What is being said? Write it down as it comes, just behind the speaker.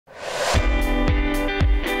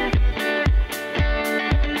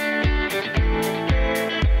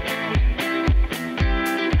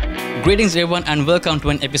Greetings everyone and welcome to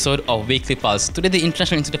an episode of Weekly Pulse. Today the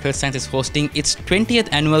International Institute of Health Science is hosting its 20th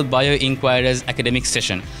annual BioInquirer's academic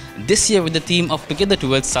session. This year with the theme of Together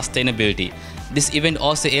Towards Sustainability. This event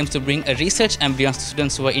also aims to bring a research ambience to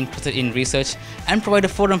students who are interested in research and provide a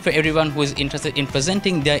forum for everyone who is interested in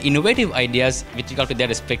presenting their innovative ideas with regard to their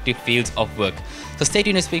respective fields of work. So stay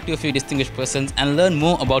tuned to speak to a few distinguished persons and learn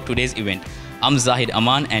more about today's event. I'm Zahid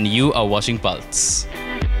Aman and you are watching Pulse.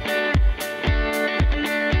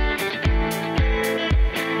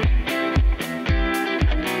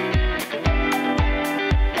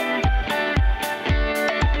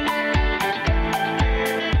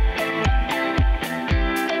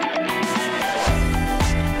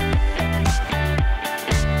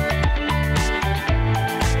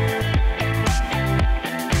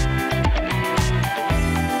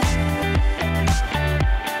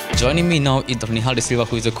 Joining me now is Dr. Nihal De Silva,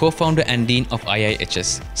 who is the co-founder and dean of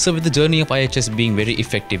Iihs. So with the journey of Iihs being very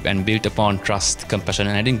effective and built upon trust, compassion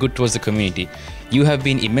and adding good towards the community, you have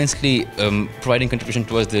been immensely providing contribution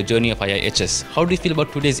towards the journey of Iihs. How do you feel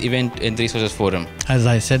about today's event in the Resources Forum? As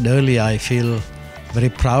I said earlier, I feel very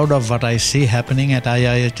proud of what I see happening at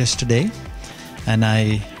Iihs today. And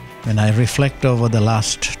when I reflect over the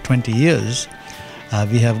last 20 years,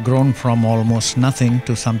 we have grown from almost nothing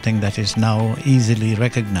to something that is now easily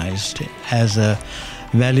recognized as a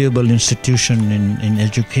valuable institution in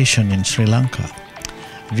education in Sri Lanka.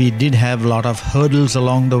 We did have a lot of hurdles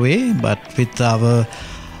along the way, but with our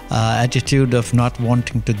attitude of not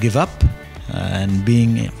wanting to give up and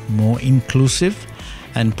being more inclusive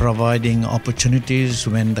and providing opportunities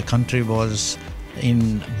when the country was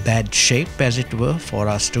in bad shape, as it were, for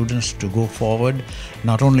our students to go forward,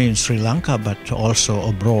 not only in Sri Lanka but also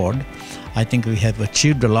abroad. I think we have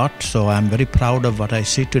achieved a lot, so I'm very proud of what I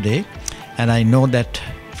see today, and I know that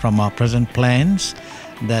from our present plans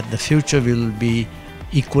that the future will be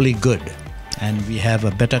equally good, and we have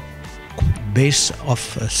a better base of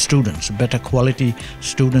students, better quality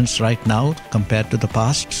students right now compared to the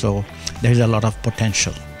past, so there is a lot of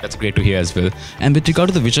potential. That's great to hear as well. And with regard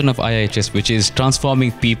to the vision of Iihs, which is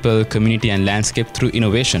transforming people, community and landscape through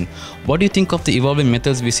innovation, what do you think of the evolving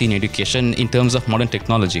methods we see in education in terms of modern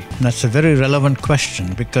technology? That's a very relevant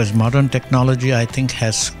question, because modern technology, I think,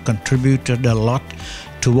 has contributed a lot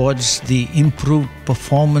towards the improved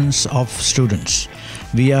performance of students.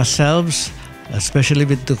 We ourselves, especially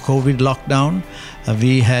with the COVID lockdown,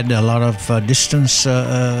 we had a lot of distance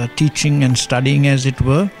teaching and studying, as it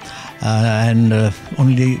were, and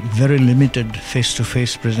only very limited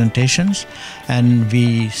face-to-face presentations, and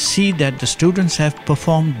we see that the students have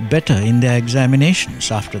performed better in their examinations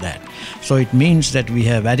after that. So it means that we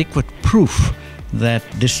have adequate proof that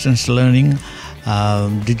distance learning,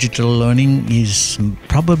 digital learning is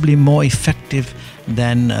probably more effective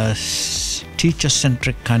than a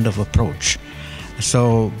teacher-centric kind of approach.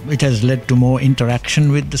 So it has led to more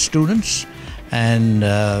interaction with the students, and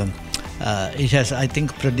it has, I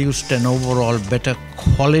think, produced an overall better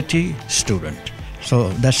quality student. So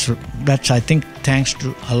that's I think, thanks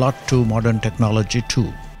to a lot to modern technology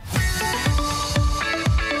too.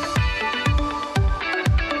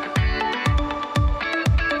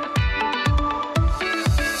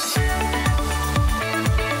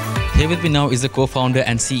 Here with me now is the co-founder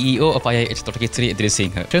and CEO of Iihs, Dr. Kitsari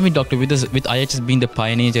Edrisinghe. Tell me, Doctor, with Iihs being the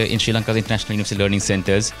pioneer in Sri Lanka's International University Learning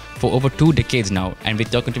Centres for over 2 decades now, and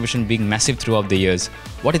with your contribution being massive throughout the years,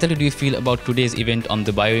 what exactly do you feel about today's event on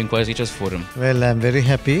the BioInquirer Research Forum? Well, I'm very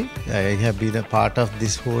happy. I have been a part of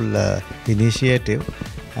this whole initiative,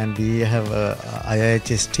 and we have a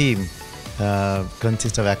Iihs team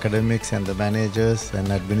consists of academics and the managers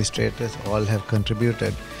and administrators. All have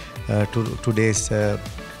contributed to today's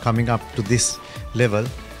coming up to this level.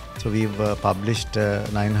 So we've published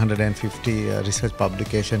 950 research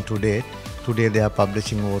publications to date. Today they are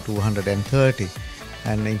publishing over 230.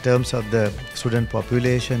 And in terms of the student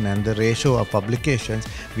population and the ratio of publications,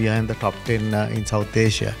 we are in the top 10 in South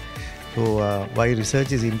Asia. So why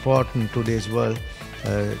research is important in today's world,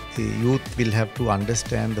 the youth will have to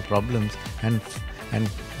understand the problems and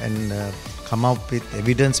come up with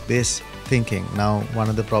evidence-based thinking. Now, one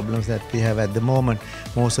of the problems that we have at the moment,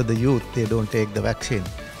 most of the youth, they don't take the vaccine,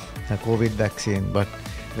 the COVID vaccine. But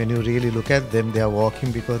when you really look at them, they are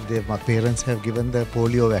walking because their parents have given the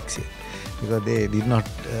polio vaccine, because they did not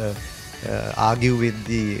argue with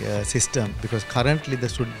the system. Because currently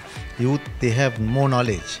the youth, they have more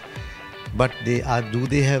knowledge, but do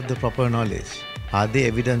they have the proper knowledge? Are they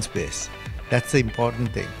evidence-based? That's the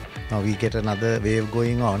important thing. Now we get another wave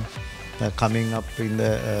going on. Coming up in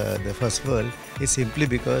the first world is simply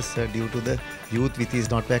because due to the youth which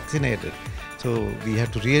is not vaccinated. So we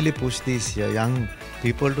have to really push these young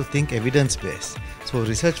people to think evidence-based. So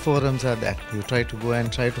research forums are that. You try to go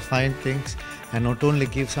and try to find things and not only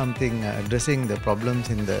give something addressing the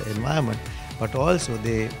problems in the environment, but also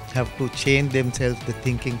they have to change themselves the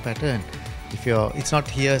thinking pattern. It's not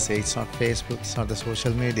hearsay, it's not Facebook, it's not the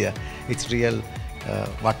social media, it's real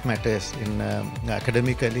what matters in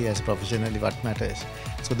academically as professionally what matters.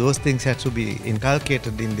 So those things have to be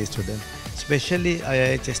inculcated in the students, especially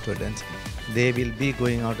IIHS students. They will be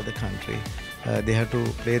going out of the country. They have to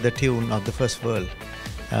play the tune of the first world.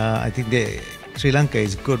 I think Sri Lanka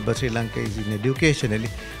is good, but Sri Lanka is in educationally,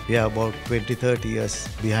 we are about 20-30 years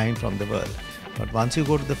behind from the world. But once you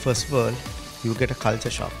go to the first world, you get a culture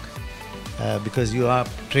shock. Because you are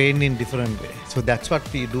trained in different ways. So that's what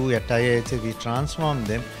we do at IIHS. We transform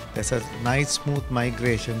them. There's a nice smooth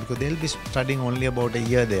migration because they'll be studying only about a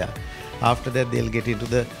year there. After that, they'll get into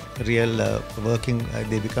the real working,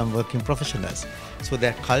 they become working professionals. So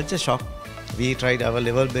that culture shock, we tried our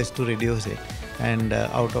level best to reduce it. And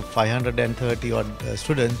out of 530 odd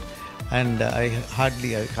students, and I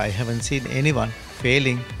haven't seen anyone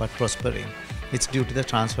failing but prospering. It's due to the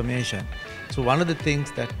transformation. So one of the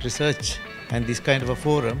things that research and these kind of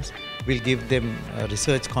forums will give them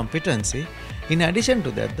research competency. In addition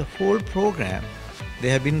to that, the whole program, they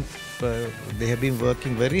have been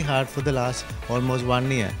working very hard for the last almost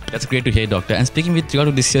 1 year. That's great to hear, Doctor. And speaking with regard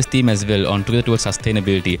to this year's theme as well, on Together Towards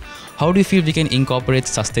Sustainability, how do you feel we can incorporate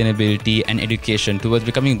sustainability and education towards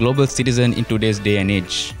becoming a global citizen in today's day and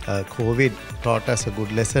age? COVID taught us a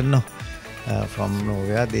good lesson. No? From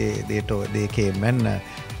nowhere, they came and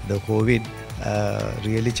the COVID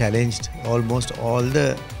really challenged almost all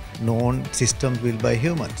the known systems built by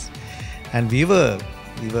humans, and we were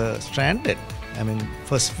stranded. I mean,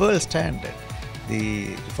 first world stranded.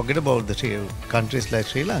 Forget about the countries like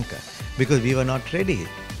Sri Lanka, because we were not ready,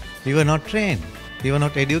 we were not trained, we were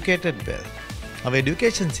not educated well. Our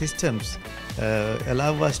education systems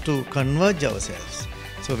allow us to converge ourselves.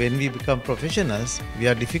 So when we become professionals, we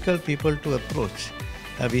are difficult people to approach.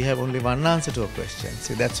 We have only one answer to a question.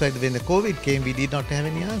 So that's why when the COVID came, we did not have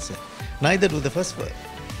any answer. Neither do the first world.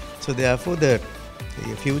 So therefore, the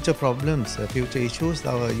future problems, future issues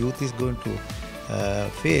our youth is going to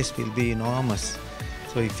face will be enormous.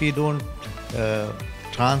 So if we don't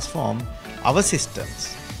transform our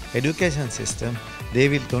systems, education system, they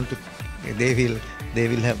will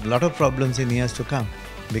have a lot of problems in years to come.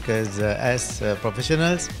 Because as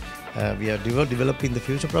professionals, we are developing the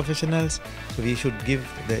future professionals, so we should give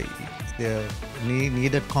the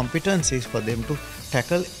needed competencies for them to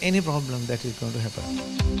tackle any problem that is going to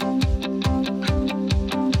happen.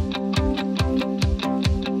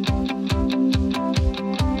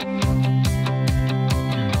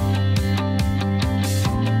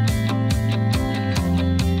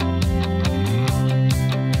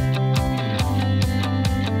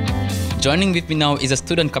 Joining with me now is a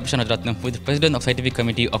student, Kapashan Ratnam, who is the president of scientific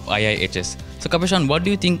committee of IIHS. So Kapashan, what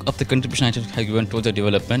do you think of the contribution IIHS has given towards the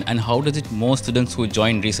development, and how does it more students who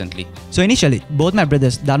joined recently? So initially, both my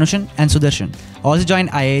brothers Dhanushan and Sudarshan also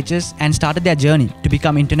joined IIHS and started their journey to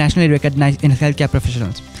become internationally recognized in healthcare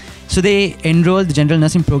professionals. So they enrolled the general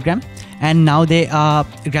nursing program, and now they are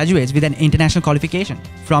graduates with an international qualification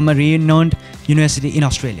from a renowned university in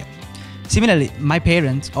Australia. Similarly, my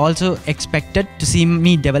parents also expected to see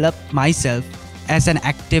me develop myself as an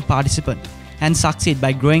active participant and succeed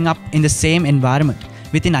by growing up in the same environment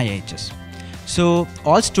within IIHS. So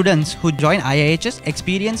all students who join IIHS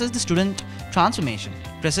experiences the student transformation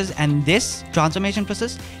process, and this transformation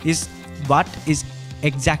process is what is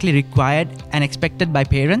exactly required and expected by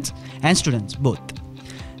parents and students both.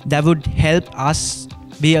 That would help us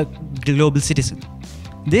be a global citizen.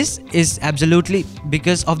 This is absolutely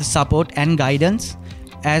because of the support and guidance,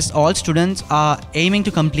 as all students are aiming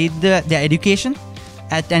to complete their education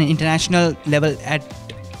at an international level at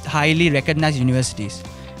highly recognized universities,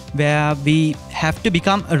 where we have to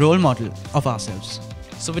become a role model of ourselves.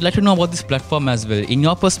 So we'd like to know about this platform as well. In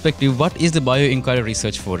your perspective, what is the BioInquirer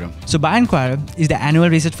Research Forum? So BioInquirer is the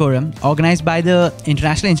annual research forum organized by the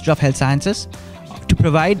International Institute of Health Sciences to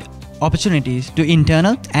provide opportunities to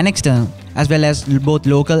internal and external, as well as both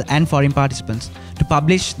local and foreign participants, to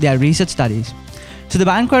publish their research studies. So the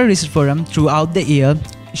BioInquirer Research Forum throughout the year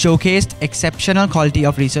showcased exceptional quality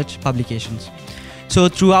of research publications. So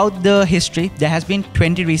throughout the history, there has been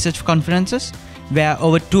 20 research conferences where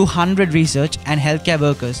over 200 research and healthcare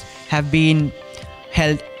workers have been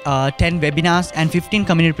held 10 webinars and 15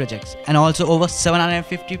 community projects, and also over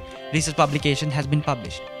 750 research publications has been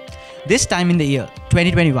published. This time in the year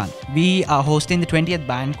 2021, we are hosting the 20th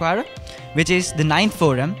BioInquirer, which is the 9th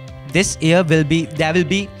forum. This year there will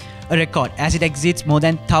be a record as it exceeds more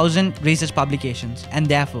than 1,000 research publications, and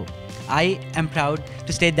therefore I am proud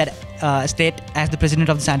to state as the president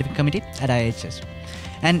of the scientific committee at IIHS.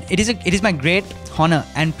 And it is my great honor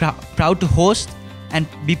and proud to host and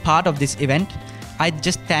be part of this event. I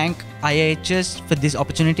just thank IIHS for this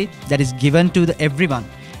opportunity that is given to everyone,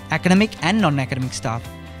 academic and non-academic staff.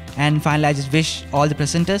 And finally, I just wish all the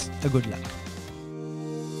presenters a good luck.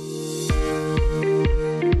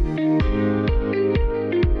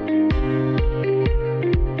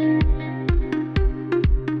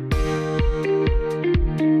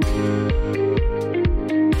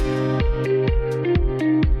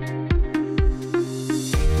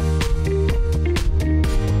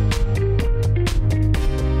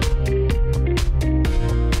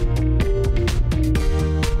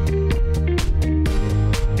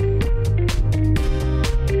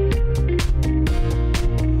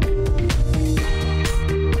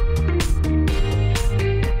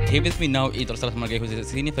 Here with me now is Dr. Salah Margai, who is a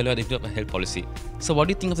Senior Fellow at the Institute of Health Policy. So what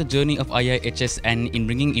do you think of the journey of IIHS and in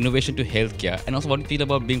bringing innovation to healthcare? And also what do you feel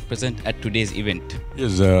about being present at today's event?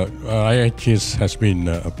 Yes, IIHS has been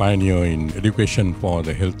a pioneer in education for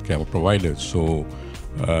the healthcare providers. So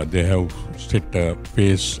they have set a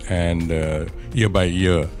pace and year by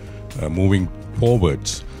year moving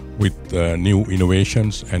forwards with new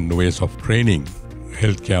innovations and ways of training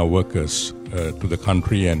healthcare workers to the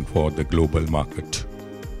country and for the global market.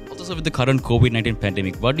 Also with the current COVID-19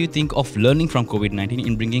 pandemic, what do you think of learning from COVID-19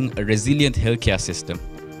 in bringing a resilient healthcare system?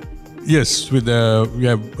 Yes, we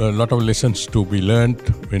have a lot of lessons to be learned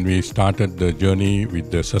when we started the journey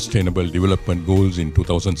with the Sustainable Development Goals in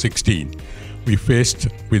 2016. We faced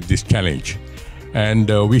with this challenge, and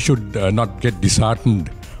we should not get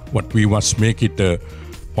disheartened, but we must make it a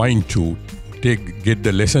point to get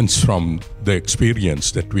the lessons from the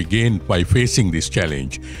experience that we gained by facing this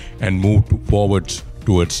challenge and move forwards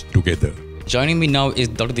towards together. Joining me now is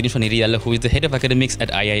Dr. Dinesh Niriyalla, who is the head of academics at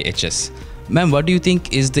IIHS. Ma'am, what do you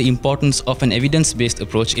think is the importance of an evidence-based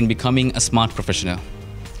approach in becoming a smart professional?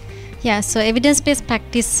 Yeah, so evidence-based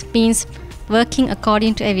practice means working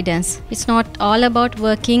according to evidence. It's not all about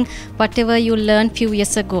working whatever you learned few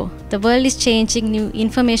years ago. The world is changing, new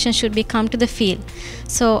information should be come to the field.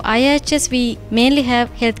 So IIHS, we mainly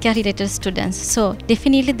have healthcare related students. So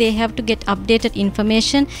definitely they have to get updated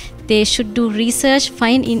information. They should do research,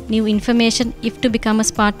 find new information if to become a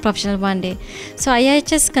smart professional one day. So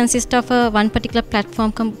IIHS consists of one particular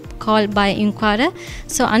platform called BioInquirer.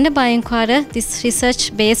 So under BioInquirer, this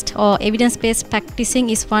research-based or evidence-based practicing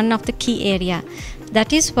is one of the key area.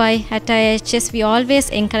 That is why at IIHS we always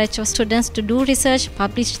encourage our students to do research,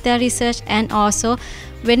 publish their research, and also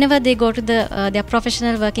whenever they go to their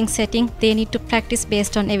professional working setting, they need to practice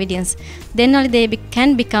based on evidence. Then only they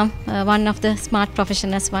can become one of the smart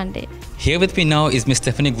professionals one day. Here with me now is Ms.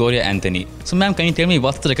 Stephanie Gloria Anthony. So ma'am, can you tell me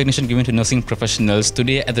what's the recognition given to nursing professionals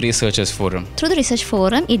today at the Researchers Forum? Through the Research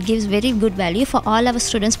Forum, it gives very good value for all our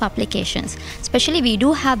students' publications. Especially we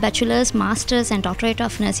do have bachelor's, master's and doctorate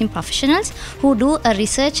of nursing professionals who do a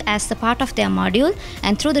research as the part of their module,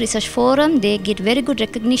 and through the Research Forum, they get very good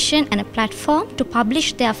recognition and a platform to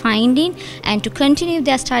publish their finding and to continue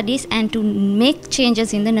their studies and to make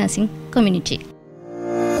changes in the nursing community.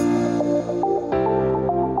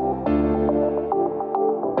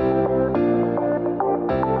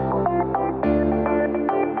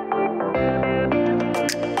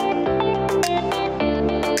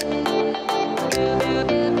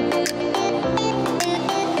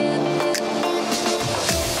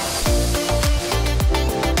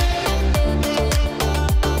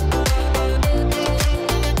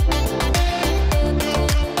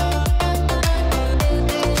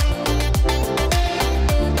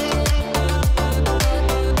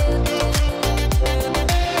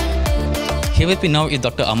 Here with me now is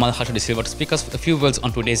Dr. Amal Harsha De Silva to speak us a few words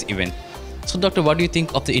on today's event. So doctor, what do you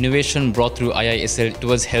think of the innovation brought through IISL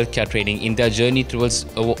towards healthcare training in their journey towards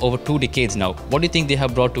over 2 decades now? What do you think they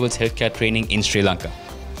have brought towards healthcare training in Sri Lanka?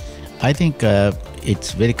 I think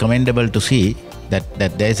it's very commendable to see that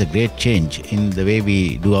there is a great change in the way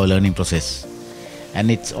we do our learning process.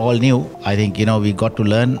 And it's all new. I think, we got to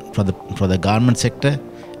learn from the government sector,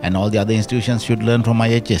 and all the other institutions should learn from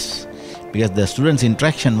IIHS, because the students'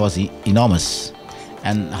 interaction was enormous,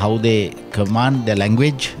 and how they command their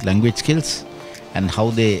language skills, and how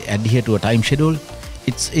they adhere to a time schedule,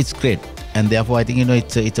 it's great. And therefore, I think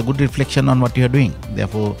it's a good reflection on what you are doing.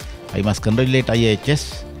 Therefore, I must congratulate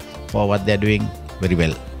IIHS for what they are doing very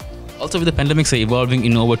well. Also, with the pandemics evolving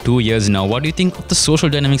in over 2 years now, what do you think of the social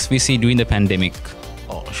dynamics we see during the pandemic?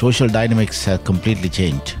 Social dynamics have completely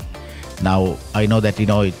changed. Now, I know that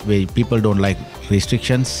people don't like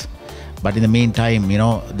restrictions, But in the meantime,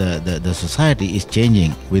 the society is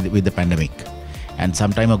changing with the pandemic. And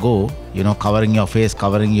some time ago, covering your face,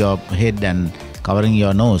 covering your head and covering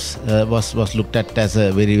your nose was looked at as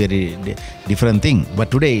a very, very different thing.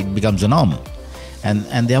 But today it becomes a norm.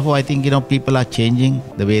 And therefore I think, people are changing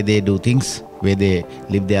the way they do things, way they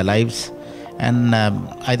live their lives. And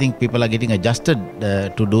I think people are getting adjusted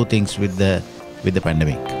to do things with the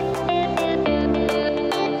pandemic.